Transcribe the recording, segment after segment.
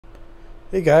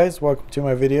Hey guys, welcome to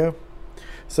my video.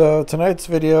 So tonight's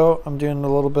video I'm doing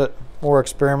a little bit more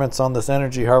experiments on this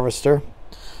energy harvester,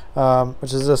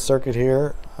 which is this circuit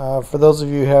here. For those of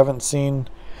you who haven't seen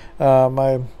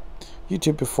my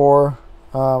YouTube before,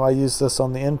 I use this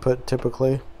on the input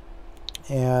typically,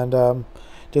 and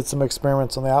did some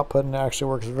experiments on the output, and it actually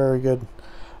works very good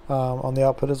on the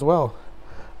output as well.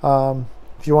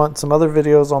 If you want some other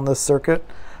videos on this circuit,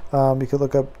 you could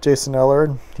look up Jason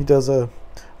Ellard. He does a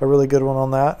really good one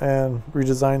on that, and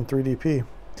Redesign 3DP.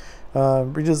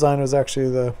 Redesign was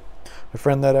actually my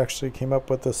friend that actually came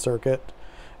up with this circuit,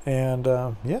 and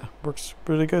yeah, works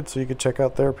really good. So you could check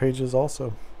out their pages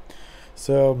also.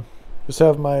 So just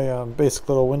have my basic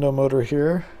little window motor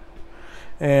here,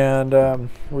 and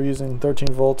we're using 13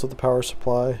 volts of the power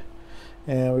supply,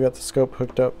 and we got the scope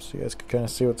hooked up so you guys can kind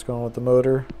of see what's going on with the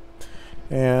motor.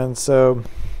 And so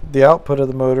the output of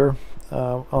the motor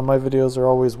on my videos are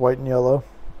always white and yellow.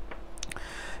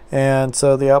 And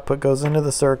so the output goes into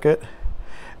the circuit,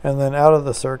 and then out of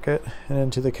the circuit and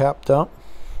into the cap dump,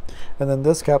 and then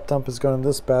this cap dump is going to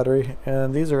this battery,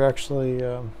 and these are actually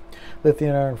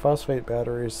lithium iron phosphate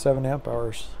batteries, 7 amp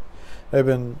hours. I've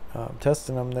been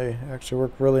testing them. They actually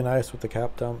work really nice with the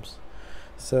cap dumps.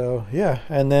 So yeah,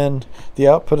 and then the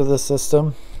output of this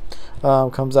system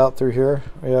comes out through here.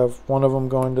 We have one of them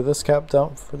going to this cap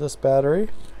dump for this battery,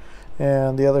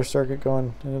 and the other circuit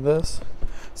going into this.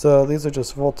 So these are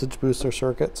just voltage booster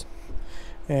circuits,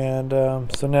 and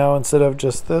so now instead of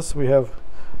just this, we have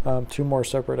 2 more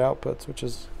separate outputs, which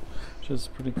is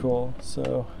pretty cool.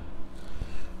 So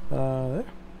there.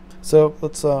 So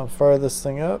let's fire this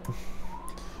thing up,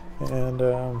 and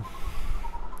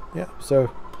yeah, so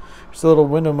there's a little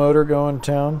window motor going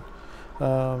town.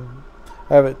 I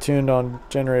have it tuned on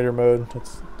generator mode.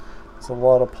 It's a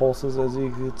lot of pulses, as you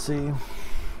can see,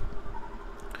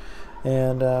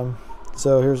 and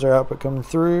so here's our output coming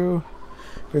through.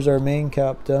 Here's our main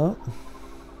cap dump.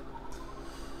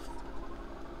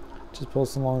 Just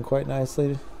pulsing along quite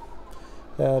nicely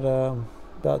at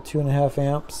about 2.5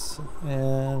 amps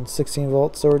and 16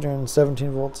 volts. So we're doing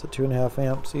 17 volts at 2.5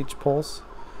 amps each pulse.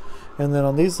 And then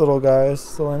on these little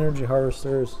guys, little energy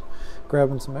harvesters,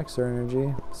 grabbing some extra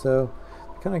energy. So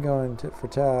kind of going tit for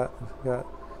tat. We've got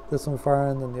this one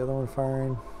firing, then the other one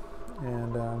firing,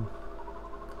 and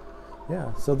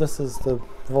yeah, so this is the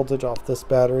voltage off this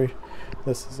battery.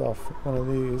 This is off one of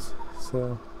these.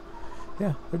 So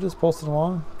yeah, they're just pulsing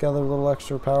along, gather a little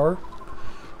extra power,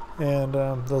 and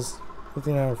those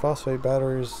lithium iron phosphate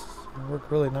batteries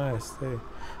work really nice. They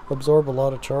absorb a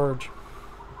lot of charge.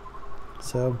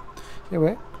 So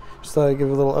anyway, just thought I'd give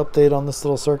you a little update on this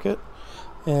little circuit,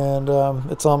 and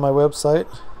it's on my website,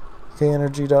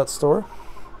 kenergy.store,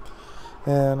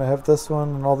 and I have this one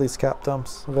and all these cap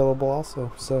dumps available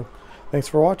also. So thanks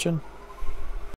for watching.